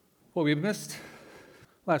Well, we missed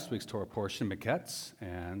last week's Torah portion, Miketz,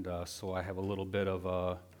 and so I have a little bit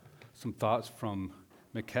of some thoughts from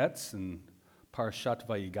Miketz and Parshat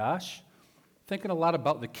Vayigash. Thinking a lot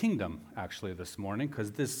about the kingdom, actually, this morning,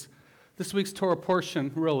 because this week's Torah portion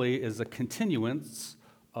really is a continuance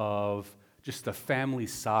of just the family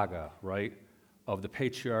saga, right, of the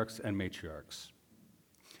patriarchs and matriarchs.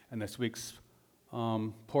 And this week's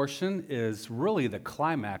portion is really the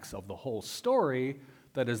climax of the whole story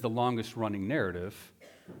that is the longest running narrative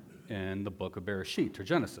in the book of Bereshit, or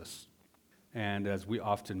Genesis. And as we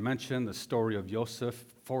often mention, the story of Yosef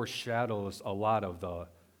foreshadows a lot of the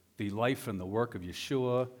life and the work of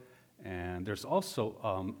Yeshua. And there's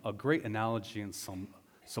also a great analogy and some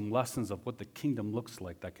lessons of what the kingdom looks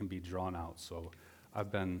like that can be drawn out. So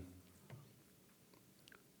I've been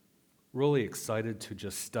really excited to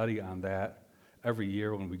just study on that every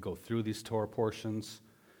year when we go through these Torah portions.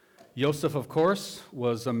 Yosef, of course,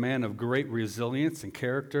 was a man of great resilience and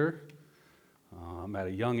character. At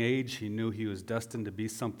a young age, he knew he was destined to be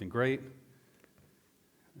something great.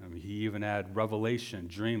 He even had revelation,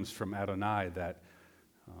 dreams from Adonai that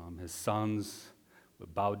his sons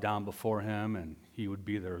would bow down before him and he would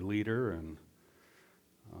be their leader. And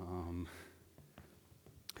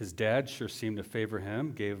his dad sure seemed to favor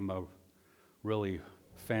him, gave him a really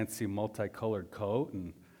fancy multicolored coat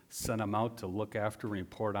and sent him out to look after and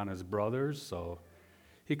report on his brothers. So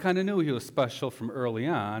he kind of knew he was special from early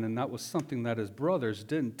on, and that was something that his brothers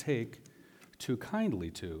didn't take too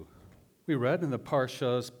kindly to. We read in the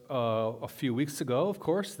Parshas a few weeks ago, of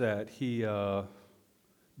course, that he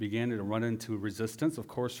began to run into resistance, of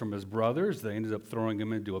course, from his brothers. They ended up throwing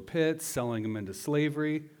him into a pit, selling him into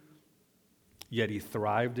slavery. Yet he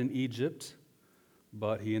thrived in Egypt,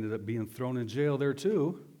 but he ended up being thrown in jail there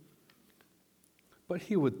too. But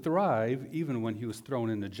he would thrive even when he was thrown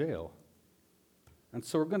into jail. And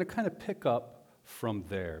so we're going to kind of pick up from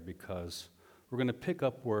there, because we're going to pick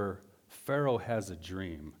up where Pharaoh has a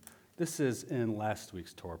dream. This is in last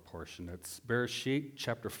week's Torah portion. It's Bereshit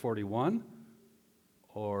chapter 41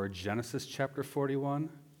 or Genesis chapter 41.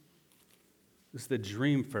 This is the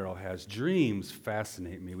dream Pharaoh has. Dreams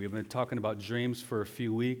fascinate me. We've been talking about dreams for a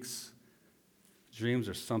few weeks. Dreams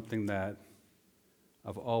are something that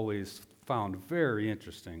I've always found very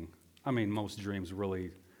interesting. I mean, most dreams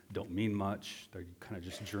really don't mean much. They kind of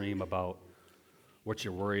just dream about what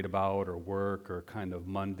you're worried about or work or kind of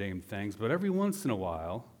mundane things. But every once in a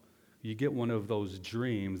while, you get one of those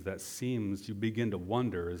dreams that seems, you begin to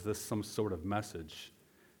wonder, is this some sort of message?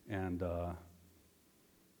 And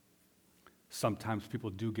sometimes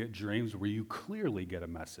people do get dreams where you clearly get a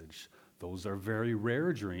message. Those are very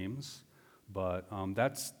rare dreams, but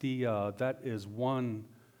that is one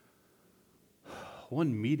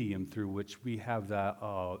medium through which we have that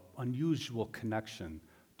unusual connection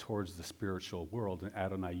towards the spiritual world. And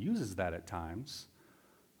Adonai uses that at times.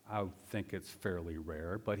 I think it's fairly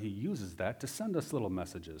rare, but he uses that to send us little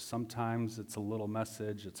messages. Sometimes it's a little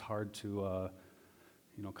message. It's hard to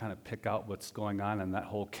kind of pick out what's going on in that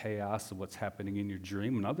whole chaos of what's happening in your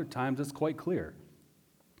dream. And other times it's quite clear.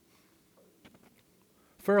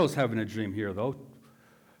 Pharaoh's having a dream here, though.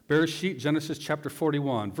 Bereshit, Genesis chapter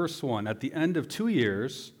 41, verse 1. At the end of 2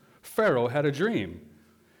 years, Pharaoh had a dream.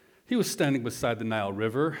 He was standing beside the Nile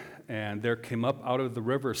River, and there came up out of the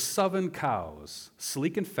river 7 cows,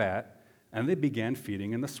 sleek and fat, and they began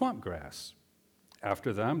feeding in the swamp grass.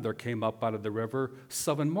 After them, there came up out of the river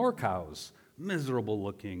 7 more cows, miserable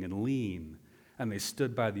looking and lean, and they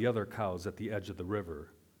stood by the other cows at the edge of the river.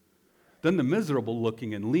 Then the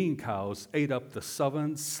miserable-looking and lean cows ate up the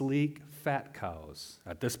 7 sleek, fat cows.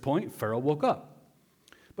 At this point, Pharaoh woke up.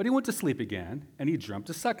 But he went to sleep again, and he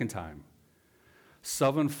dreamt a second time.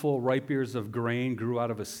 7 full ripe ears of grain grew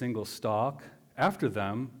out of a single stalk. After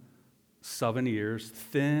them, 7 ears,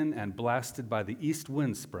 thin and blasted by the east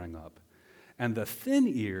wind, sprang up. And the thin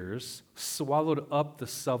ears swallowed up the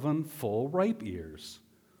 7 full ripe ears.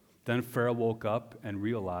 Then Pharaoh woke up and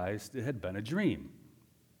realized it had been a dream.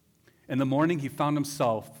 In the morning, he found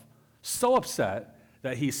himself so upset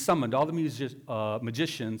that he summoned all the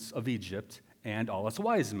magicians of Egypt and all its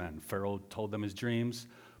wise men. Pharaoh told them his dreams,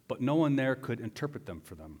 but no one there could interpret them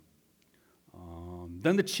for them.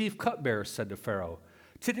 Then the chief cupbearer said to Pharaoh,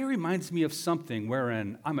 "Today reminds me of something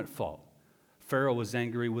wherein I'm at fault." Pharaoh was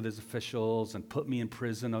angry with his officials and put me in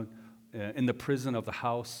prison, in the prison of the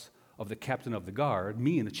house of the captain of the guard,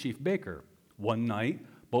 me and the chief baker. One night,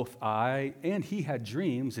 both I and he had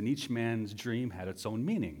dreams, and each man's dream had its own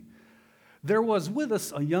meaning. There was with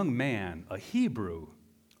us a young man, a Hebrew,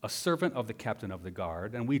 a servant of the captain of the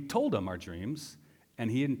guard, and we told him our dreams, and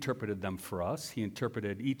he interpreted them for us. He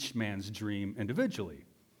interpreted each man's dream individually.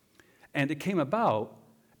 And it came about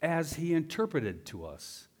as he interpreted to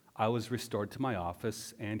us. I was restored to my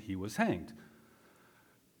office, and he was hanged.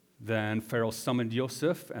 Then Pharaoh summoned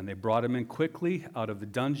Joseph, and they brought him in quickly out of the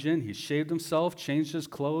dungeon. He shaved himself, changed his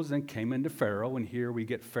clothes, and came into Pharaoh. And here we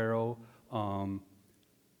get Pharaoh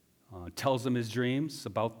tells him his dreams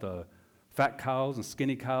about the fat cows and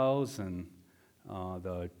skinny cows and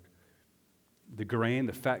the grain,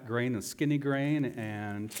 the fat grain and skinny grain.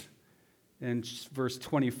 And in verse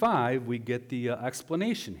 25, we get the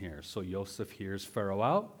explanation here. So Joseph hears Pharaoh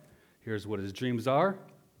out. Here's what his dreams are.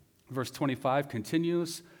 Verse 25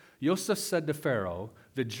 continues. Joseph said to Pharaoh,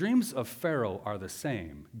 "The dreams of Pharaoh are the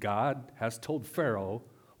same. God has told Pharaoh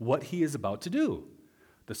what he is about to do.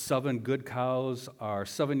 The 7 good cows are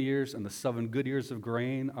 7 years, and the 7 good ears of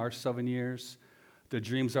grain are 7 years. The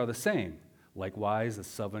dreams are the same. Likewise, the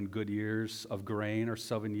 7 good ears of grain are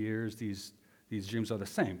 7 years. These dreams are the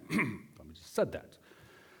same." Let me just said that.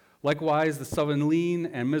 Likewise, the 7 lean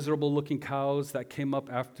and miserable-looking cows that came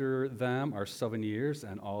up after them are 7 years,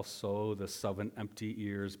 and also the 7 empty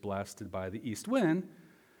ears blasted by the east wind.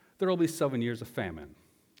 There will be 7 years of famine.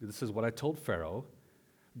 This is what I told Pharaoh.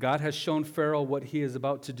 God has shown Pharaoh what he is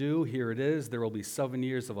about to do. Here it is. There will be 7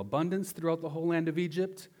 years of abundance throughout the whole land of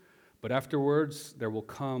Egypt, but afterwards there will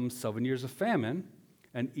come 7 years of famine,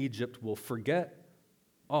 and Egypt will forget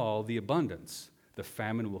all the abundance. The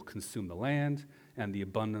famine will consume the land, and the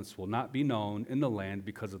abundance will not be known in the land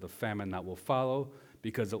because of the famine that will follow,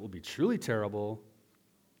 because it will be truly terrible.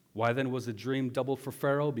 Why then was the dream doubled for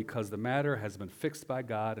Pharaoh? Because the matter has been fixed by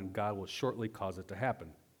God, and God will shortly cause it to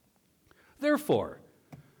happen. Therefore,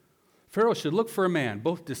 Pharaoh should look for a man,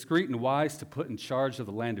 both discreet and wise, to put in charge of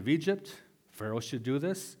the land of Egypt. Pharaoh should do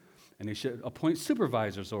this, and he should appoint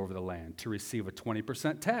supervisors over the land to receive a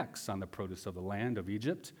 20% tax on the produce of the land of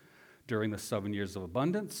Egypt during the 7 years of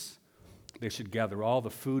abundance. They should gather all the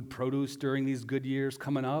food produce during these good years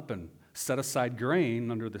coming up and set aside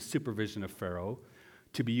grain under the supervision of Pharaoh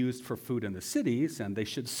to be used for food in the cities, and they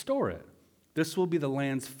should store it. This will be the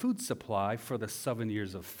land's food supply for the 7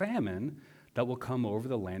 years of famine that will come over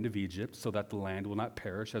the land of Egypt, so that the land will not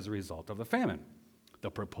perish as a result of the famine.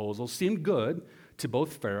 The proposal seemed good to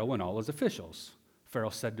both Pharaoh and all his officials. Pharaoh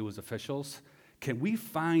said to his officials, "Can we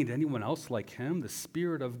find anyone else like him? The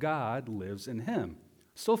Spirit of God lives in him."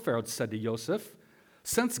 So Pharaoh said to Joseph,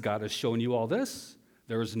 "Since God has shown you all this,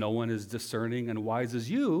 there is no one as discerning and wise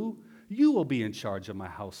as you. You will be in charge of my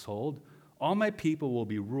household. All my people will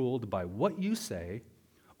be ruled by what you say.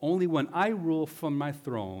 Only when I rule from my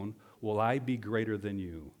throne will I be greater than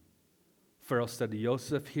you." Pharaoh said to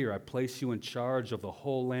Joseph, "Here, I place you in charge of the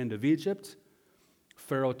whole land of Egypt."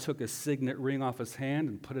 Pharaoh took a signet ring off his hand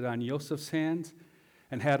and put it on Joseph's hand,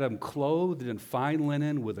 and had him clothed in fine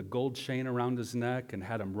linen with a gold chain around his neck, and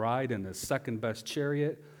had him ride in his second-best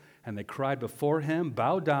chariot. And they cried before him,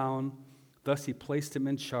 "Bow down." Thus he placed him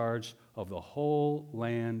in charge of the whole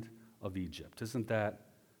land of Egypt. Isn't that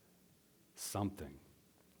something?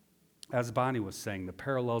 As Bonnie was saying, the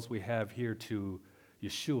parallels we have here to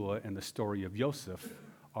Yeshua and the story of Joseph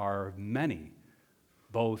are many.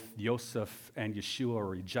 Both Joseph and Yeshua are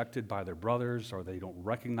rejected by their brothers, or they don't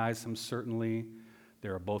recognize him, certainly. They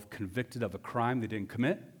are both convicted of a crime they didn't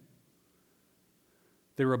commit.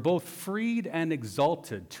 They were both freed and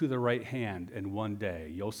exalted to the right hand in one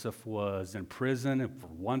day. Joseph was in prison for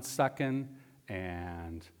 1 second,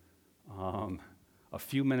 and a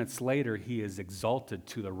few minutes later, he is exalted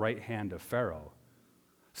to the right hand of Pharaoh.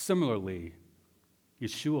 Similarly,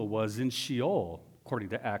 Yeshua was in Sheol, according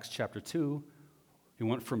to Acts chapter 2. He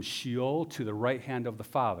went from Sheol to the right hand of the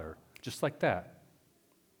Father, just like that.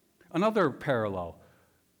 Another parallel.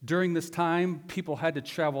 During this time, people had to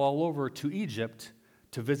travel all over to Egypt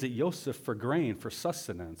to visit Joseph for grain, for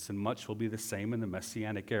sustenance, and much will be the same in the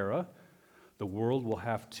Messianic era. The world will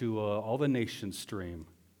have to, all the nations stream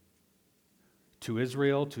to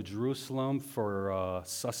Israel, to Jerusalem for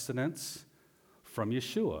sustenance from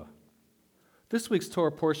Yeshua. This week's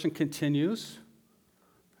Torah portion continues,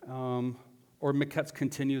 or Miketz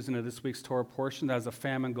continues into this week's Torah portion. As the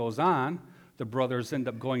famine goes on, the brothers end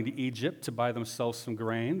up going to Egypt to buy themselves some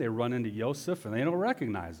grain. They run into Joseph, and they don't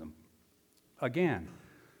recognize him. Again,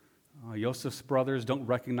 Joseph's brothers don't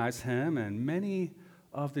recognize him, and many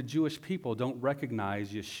of the Jewish people don't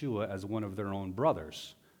recognize Yeshua as one of their own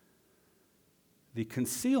brothers. The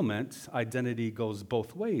concealment identity goes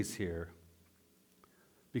both ways here,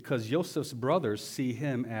 because Joseph's brothers see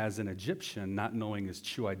him as an Egyptian, not knowing his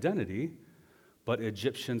true identity, but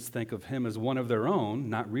Egyptians think of him as one of their own,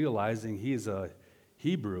 not realizing he's a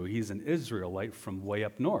Hebrew, he's an Israelite from way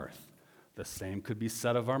up north. The same could be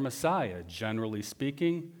said of our Messiah. Generally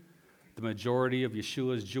speaking, The majority of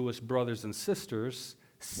Yeshua's Jewish brothers and sisters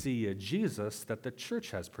see a Jesus that the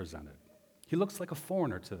church has presented. He looks like a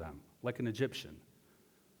foreigner to them, like an Egyptian.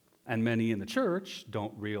 And many in the church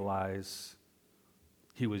don't realize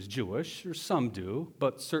he was Jewish, or some do,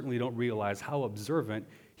 but certainly don't realize how observant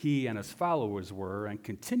he and his followers were and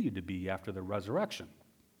continue to be after the resurrection.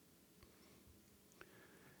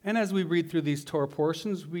 And as we read through these Torah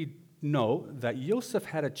portions, we know that Yosef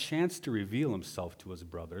had a chance to reveal himself to his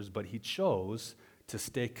brothers, but he chose to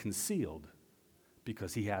stay concealed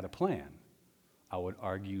because he had a plan. I would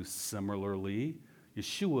argue similarly,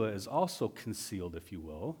 Yeshua is also concealed, if you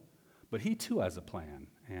will, but he too has a plan,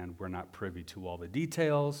 and we're not privy to all the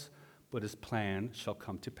details, but his plan shall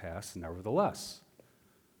come to pass nevertheless.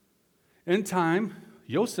 In time,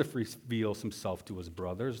 Yosef reveals himself to his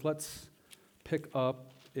brothers. Let's pick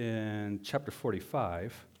up in chapter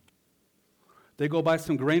 45. They go buy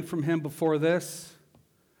some grain from him before this.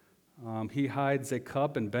 He hides a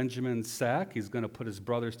cup in Benjamin's sack. He's going to put his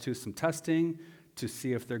brothers to some testing to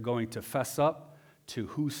see if they're going to fess up to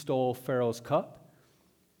who stole Pharaoh's cup.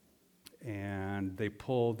 And they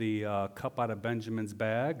pull the cup out of Benjamin's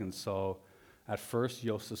bag. And so at first,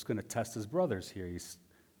 Joseph's going to test his brothers here. He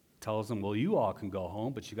tells them, well, you all can go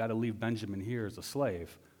home, but you got to leave Benjamin here as a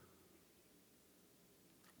slave.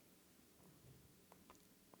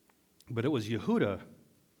 But it was Yehuda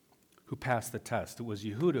who passed the test. It was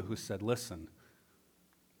Yehuda who said, listen,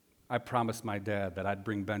 I promised my dad that I'd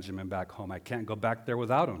bring Benjamin back home. I can't go back there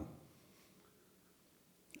without him.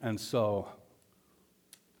 And so,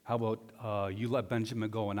 how about you let Benjamin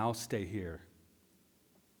go and I'll stay here?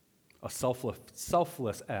 A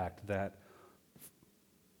selfless act that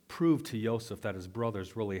proved to Joseph that his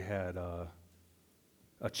brothers really had a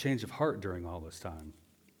change of heart during all this time.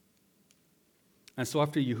 And so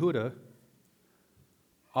after Yehuda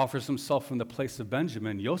offers himself from the place of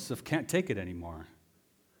Benjamin, Joseph can't take it anymore.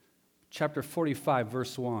 Chapter 45,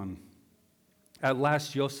 verse 1. At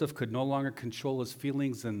last, Joseph could no longer control his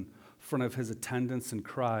feelings in front of his attendants and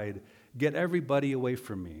cried, "Get everybody away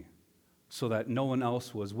from me," so that no one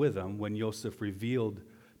else was with him when Joseph revealed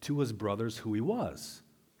to his brothers who he was.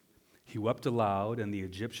 He wept aloud, and the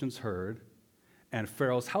Egyptians heard, and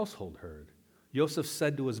Pharaoh's household heard. Joseph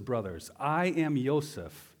said to his brothers, "I am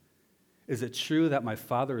Joseph. Is it true that my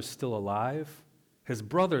father is still alive?" His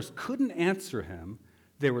brothers couldn't answer him.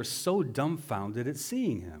 They were so dumbfounded at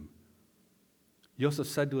seeing him. Joseph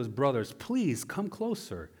said to his brothers, "Please come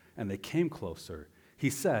closer." And they came closer. He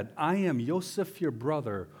said, "I am Joseph, your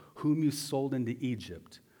brother, whom you sold into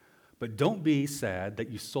Egypt. But don't be sad that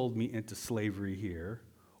you sold me into slavery here,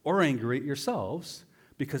 or angry at yourselves,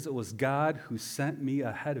 because it was God who sent me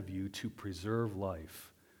ahead of you to preserve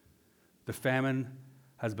life. The famine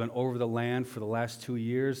has been over the land for the last 2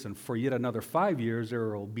 years, and for yet another 5 years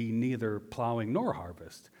there will be neither plowing nor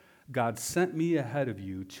harvest. God sent me ahead of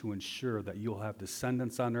you to ensure that you'll have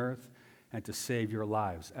descendants on earth and to save your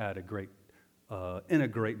lives in a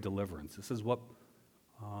great deliverance." This is what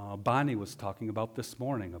Bonnie was talking about this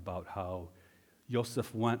morning, about how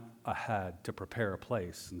Joseph went ahead to prepare a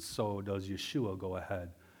place, and so does Yeshua go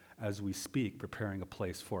ahead as we speak, preparing a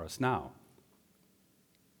place for us now.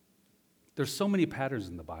 There's so many patterns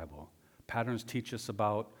in the Bible. Patterns teach us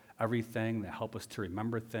about everything, that help us to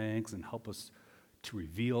remember things and help us to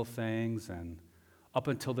reveal things. And up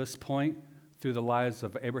until this point, through the lives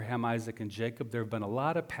of Abraham, Isaac, and Jacob, there have been a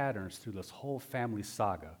lot of patterns through this whole family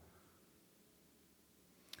saga.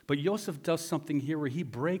 But Joseph does something here where he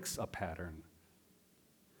breaks a pattern.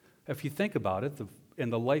 If you think about it,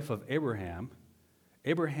 in the life of Abraham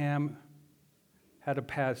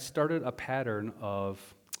had started a pattern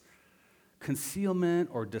of concealment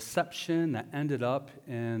or deception that ended up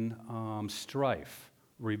in strife.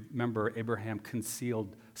 Remember, Abraham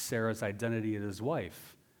concealed Sarah's identity as his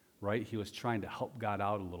wife, right? He was trying to help God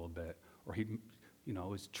out a little bit, or he,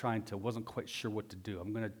 wasn't quite sure what to do.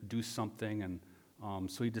 I'm going to do something, and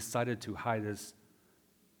so he decided to hide his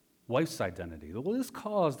wife's identity. Well, this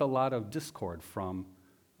caused a lot of discord from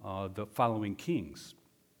the following kings.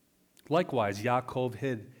 Likewise, Yaakov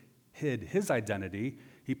hid his identity.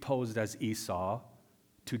 He posed as Esau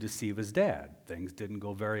to deceive his dad. Things didn't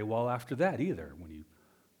go very well after that either. When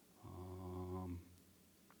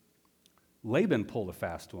Laban pulled a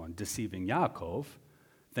fast one, deceiving Yaakov,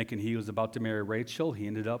 thinking he was about to marry Rachel. He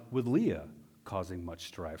ended up with Leah, causing much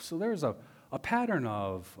strife. So there's a pattern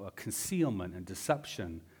of concealment and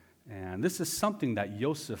deception, and this is something that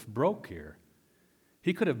Joseph broke here.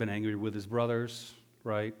 He could have been angry with his brothers,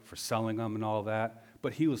 right, for selling them and all that,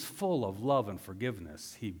 but he was full of love and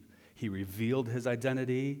forgiveness. He revealed his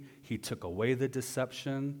identity, he took away the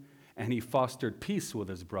deception, and he fostered peace with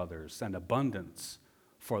his brothers and abundance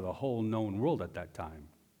for the whole known world at that time.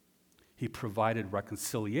 He provided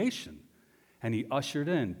reconciliation, and he ushered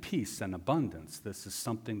in peace and abundance. This is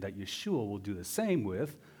something that Yeshua will do the same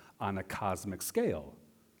with on a cosmic scale.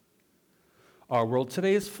 Our world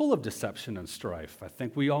today is full of deception and strife. I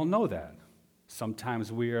think we all know that.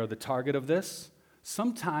 Sometimes we are the target of this.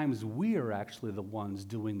 Sometimes we are actually the ones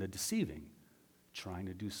doing the deceiving, trying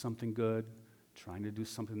to do something good, trying to do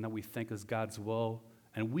something that we think is God's will,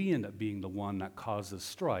 and we end up being the one that causes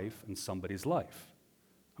strife in somebody's life.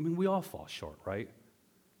 I mean, we all fall short, right?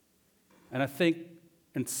 And I think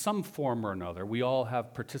in some form or another, we all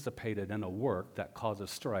have participated in a work that causes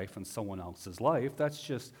strife in someone else's life. That's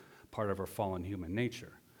just part of our fallen human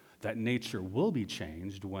nature. That nature will be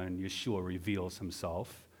changed when Yeshua reveals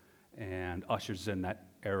himself and ushers in that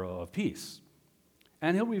era of peace.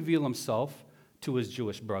 And he'll reveal himself to his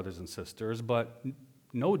Jewish brothers and sisters, but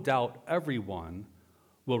no doubt everyone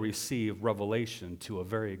will receive revelation to a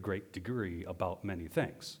very great degree about many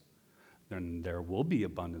things. Then there will be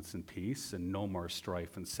abundance and peace and no more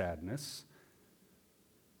strife and sadness.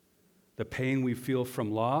 The pain we feel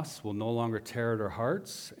from loss will no longer tear at our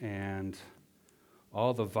hearts, and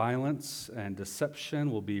all the violence and deception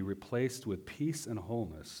will be replaced with peace and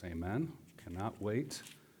wholeness. Amen. Cannot wait.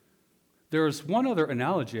 There's one other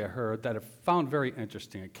analogy I heard that I found very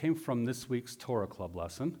interesting. It came from this week's Torah Club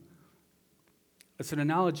lesson. It's an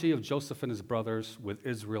analogy of Joseph and his brothers with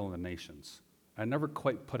Israel and the nations. I never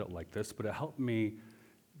quite put it like this, but it helped me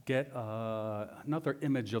get another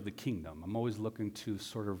image of the kingdom. I'm always looking to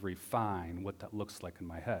sort of refine what that looks like in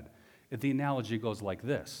my head. The analogy goes like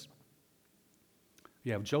this.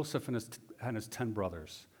 You have Joseph and his 10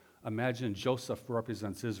 brothers. Imagine Joseph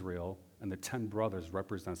represents Israel, and the 10 brothers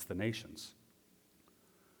represents the nations.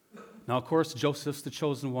 Now, of course, Joseph's the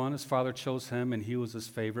chosen one. His father chose him, and he was his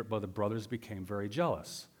favorite, but the brothers became very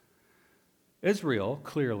jealous. Israel,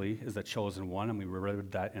 clearly, is the chosen one, and we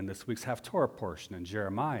read that in this week's Haftorah portion in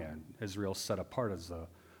Jeremiah. Israel set apart as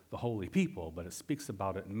the holy people, but it speaks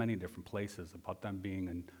about it in many different places, about them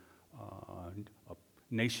being a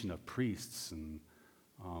nation of priests and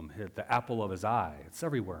the apple of his eye. It's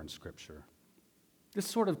everywhere in Scripture. This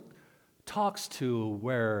sort of talks to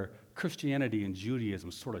where Christianity and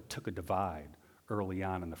Judaism sort of took a divide early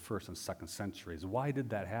on in the 1st and 2nd centuries. Why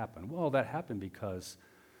did that happen? Well, that happened because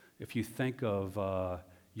if you think of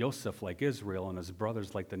Joseph like Israel and his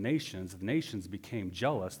brothers like the nations became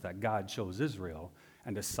jealous that God chose Israel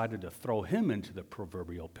and decided to throw him into the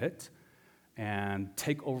proverbial pit and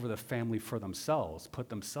take over the family for themselves, put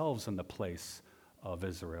themselves in the place of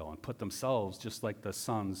Israel, and put themselves, just like the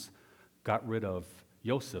sons got rid of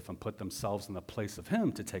Joseph and put themselves in the place of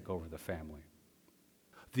him to take over the family.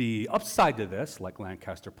 The upside to this, like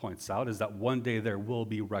Lancaster points out, is that one day there will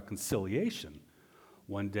be reconciliation.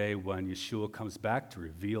 One day when Yeshua comes back to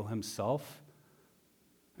reveal himself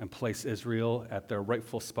and place Israel at their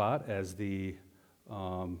rightful spot as the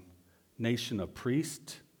nation of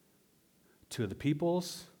priests to the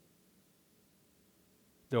peoples,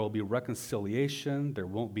 there will be reconciliation. There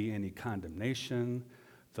won't be any condemnation.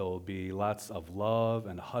 There will be lots of love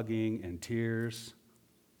and hugging and tears.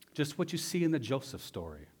 Just what you see in the Joseph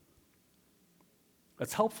story.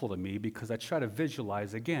 That's helpful to me because I try to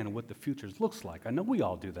visualize again what the future looks like. I know we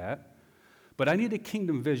all do that. But I need a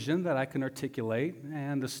kingdom vision that I can articulate,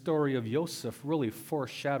 and the story of Joseph really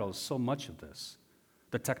foreshadows so much of this.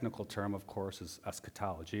 The technical term, of course, is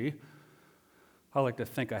eschatology. I like to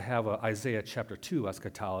think I have a Isaiah chapter 2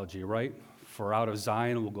 eschatology, right? For out of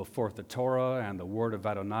Zion will go forth the Torah and the word of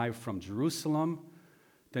Adonai from Jerusalem.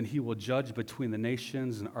 Then he will judge between the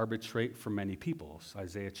nations and arbitrate for many peoples.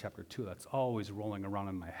 Isaiah chapter 2, that's always rolling around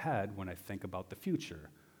in my head when I think about the future.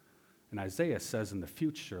 And Isaiah says in the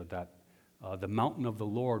future that the mountain of the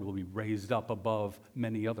Lord will be raised up above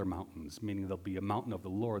many other mountains, meaning there'll be a mountain of the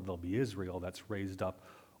Lord, there'll be Israel that's raised up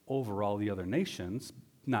over all the other nations,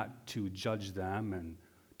 not to judge them and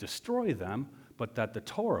destroy them, but that the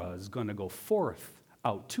Torah is going to go forth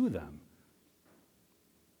out to them.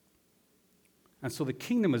 And so the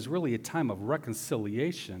kingdom is really a time of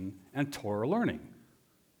reconciliation and Torah learning.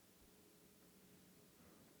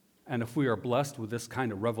 And if we are blessed with this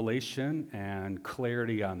kind of revelation and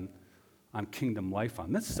clarity on kingdom life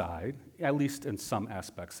on this side, at least in some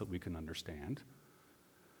aspects that we can understand,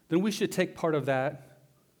 then we should take part of that.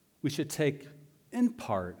 We should take in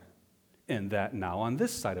part in that now on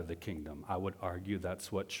this side of the kingdom. I would argue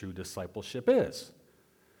that's what true discipleship is.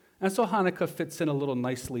 And so Hanukkah fits in a little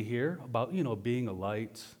nicely here about, being a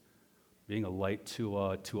light to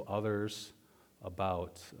others,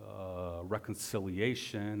 about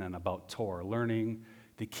reconciliation and about Torah learning.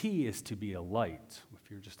 The key is to be a light.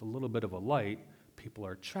 If you're just a little bit of a light, people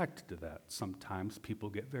are attracted to that. Sometimes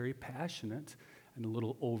people get very passionate and a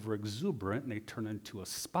little over-exuberant, and they turn into a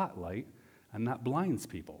spotlight, and that blinds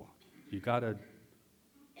people. You got to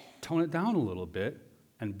tone it down a little bit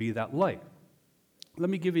and be that light.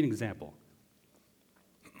 Let me give you an example.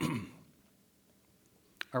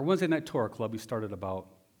 Our Wednesday night Torah club, we started about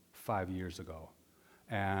 5 years ago.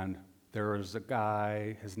 And there was a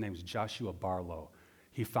guy, his name's Joshua Barlow.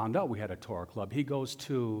 He found out we had a Torah club. He goes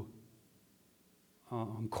to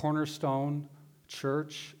Cornerstone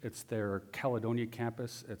Church. It's their Caledonia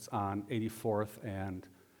campus. It's on 84th and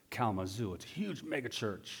Kalamazoo. It's a huge mega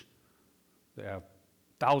church. They have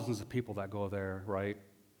thousands of people that go there, right?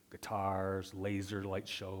 Guitars, laser light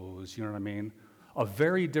shows, you know what I mean? A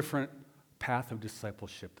very different path of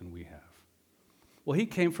discipleship than we have. Well, he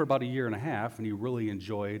came for about a year and a half, and he really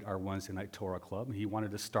enjoyed our Wednesday night Torah club. He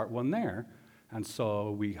wanted to start one there, and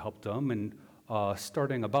so we helped him. And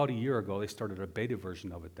starting about a year ago, they started a beta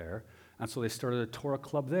version of it there, and so they started a Torah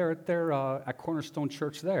club there at Cornerstone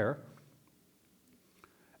Church there.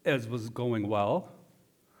 As was going well,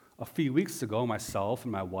 a few weeks ago, myself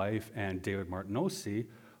and my wife and David Martinosi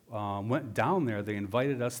went down there. They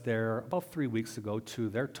invited us there about 3 weeks ago to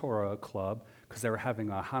their Torah club because they were having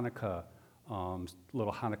a Hanukkah,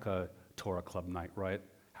 little Hanukkah Torah club night, right?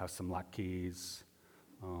 Have some latkes,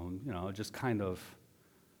 just kind of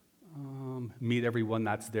meet everyone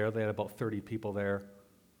that's there. They had about 30 people there.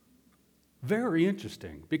 Very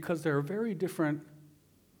interesting because they're very different.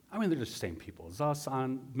 I mean, they're just the same people as us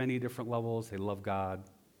on many different levels. They love God.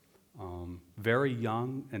 Very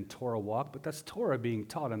young in Torah walk, but that's Torah being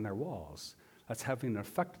taught on their walls. That's having an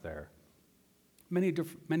effect there. Many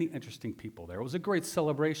interesting people there. It was a great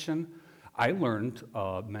celebration. I learned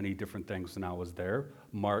many different things when I was there.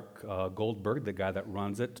 Mark Goldberg, the guy that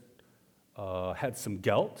runs it, had some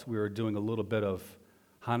gelt. We were doing a little bit of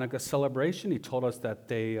Hanukkah celebration. He told us that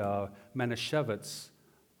they, Manischewitz,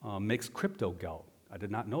 makes crypto gelt. I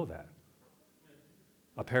did not know that.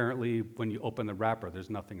 Apparently, when you open the wrapper, there's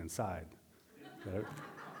nothing inside.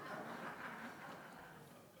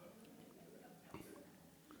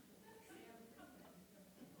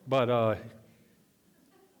 But,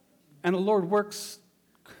 and the Lord works,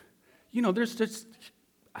 there's just,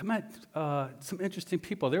 I met some interesting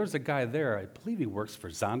people. There was a guy there, I believe he works for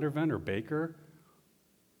Zondervan or Baker.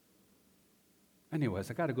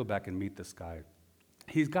 Anyways, I got to go back and meet this guy.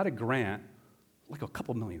 He's got a grant, like a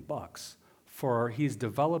couple $1 million,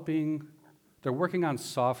 they're working on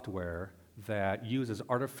software that uses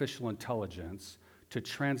artificial intelligence to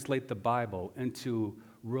translate the Bible into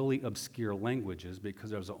really obscure languages because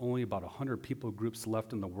there's only about 100 people groups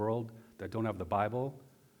left in the world that don't have the Bible,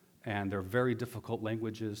 and they're very difficult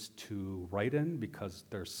languages to write in because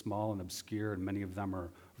they're small and obscure, and many of them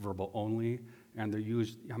are verbal only, and they're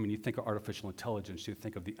used, you think of artificial intelligence, you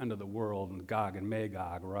think of the end of the world and Gog and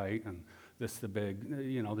Magog, right? And this is the big,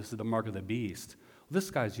 this is the mark of the beast. This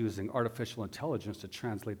guy's using artificial intelligence to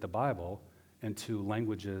translate the Bible into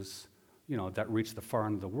languages, that reach the far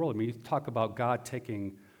end of the world. You talk about God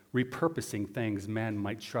repurposing things man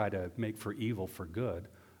might try to make for evil for good.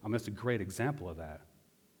 That's a great example of that.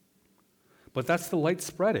 But that's the light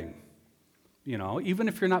spreading. Even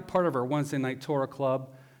if you're not part of our Wednesday night Torah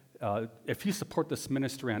club, if you support this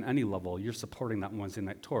ministry on any level, you're supporting that Wednesday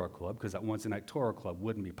night Torah club because that Wednesday night Torah club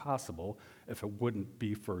wouldn't be possible if it wouldn't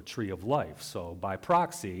be for Tree of Life. So by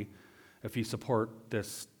proxy, if you support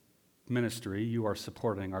this ministry, you are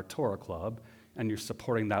supporting our Torah club, and you're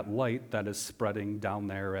supporting that light that is spreading down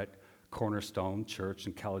there at Cornerstone Church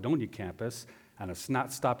and Caledonia campus. And it's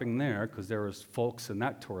not stopping there because there was folks in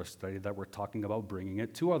that Torah study that were talking about bringing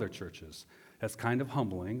it to other churches. That's kind of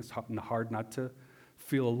humbling. It's hard not to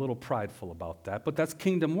feel a little prideful about that, but that's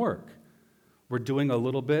kingdom work. We're doing a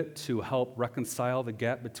little bit to help reconcile the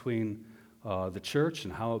gap between the church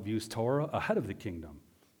and how it views Torah ahead of the kingdom.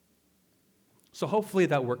 So hopefully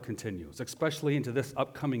that work continues, especially into this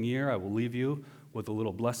upcoming year. I will leave you with a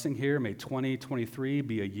little blessing here. May 2023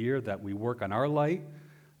 be a year that we work on our light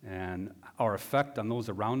and our effect on those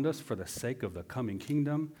around us for the sake of the coming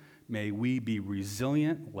kingdom. May we be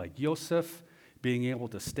resilient like Joseph, being able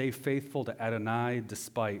to stay faithful to Adonai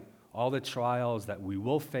despite all the trials that we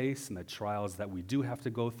will face and the trials that we do have to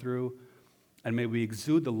go through. And may we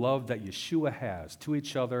exude the love that Yeshua has to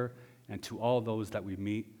each other and to all those that we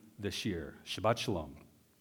meet this year. Shabbat Shalom.